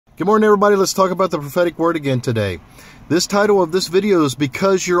Good morning, everybody. Let's talk about the prophetic word again today. This title of this video is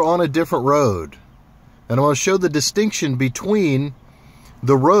Because You're on a Different Road. And I want to show the distinction between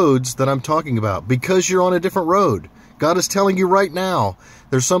the roads that I'm talking about. Because you're on a different road. God is telling you right now,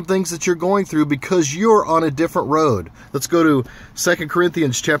 there's some things that you're going through because you're on a different road. Let's go to 2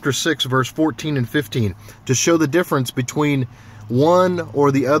 Corinthians chapter 6, verse 14 and 15 to show the difference between one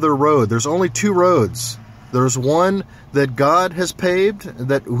or the other road. There's only two roads. There's one that God has paved,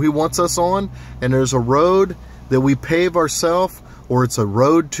 that He wants us on, and there's a road that we pave ourselves, or it's a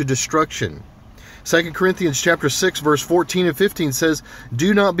road to destruction. 2 Corinthians chapter 6, verse 14 and 15 says,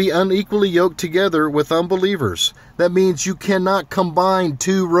 "Do not be unequally yoked together with unbelievers." That means you cannot combine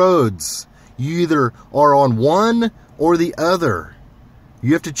two roads. You either are on one or the other.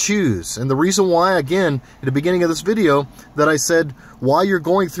 You have to choose. And the reason why, again, at the beginning of this video, that I said why you're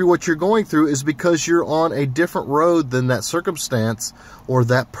going through what you're going through is because you're on a different road than that circumstance or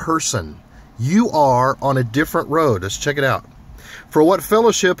that person. You are on a different road. Let's check it out. For what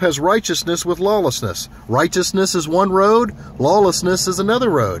fellowship has righteousness with lawlessness? Righteousness is one road, lawlessness is another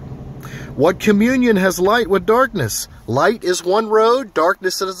road. What communion has light with darkness? Light is one road,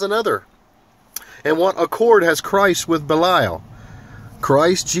 darkness is another. And what accord has Christ with Belial?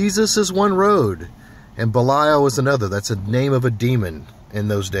 Christ Jesus is one road, and Belial is another. That's a name of a demon in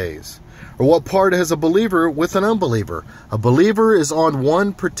those days. Or what part has a believer with an unbeliever? A believer is on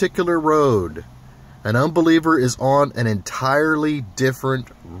one particular road. An unbeliever is on an entirely different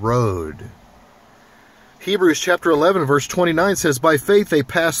road. Hebrews chapter 11 verse 29 says, "By faith they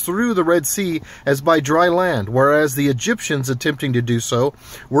passed through the Red Sea as by dry land, whereas the Egyptians attempting to do so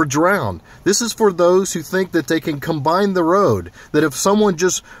were drowned." This is for those who think that they can combine the road, that if someone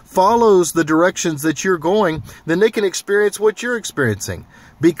just follows the directions that you're going, then they can experience what you're experiencing.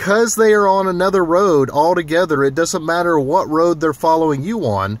 Because they are on another road altogether, it doesn't matter what road they're following you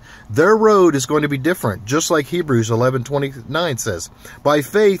on, their road is going to be different, just like Hebrews 11:29 says. By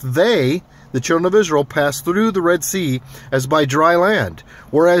faith they, the children of Israel, passed through the Red Sea as by dry land,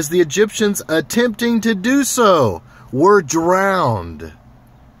 whereas the Egyptians attempting to do so were drowned.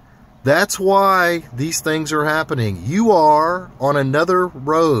 That's why these things are happening. You are on another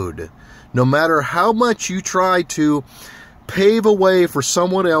road. No matter how much you try to pave a way for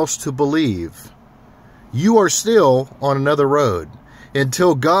someone else to believe, you are still on another road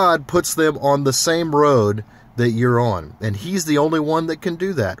until God puts them on the same road that you're on. And He's the only one that can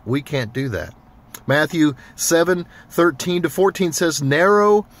do that. We can't do that. Matthew 7:13 to 14 says,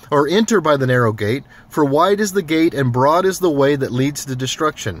 "Narrow, or enter by the narrow gate, for wide is the gate and broad is the way that leads to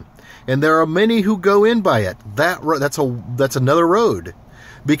destruction. And there are many who go in by it." That's another road.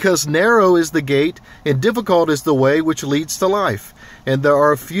 Because narrow is the gate and difficult is the way which leads to life, and there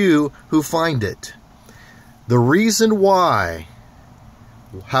are few who find it. The reason why,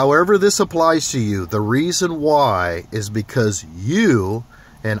 however this applies to you, the reason why is because you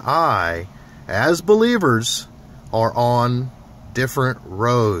and I, as believers, are on different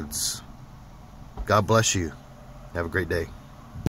roads. God bless you. Have a great day.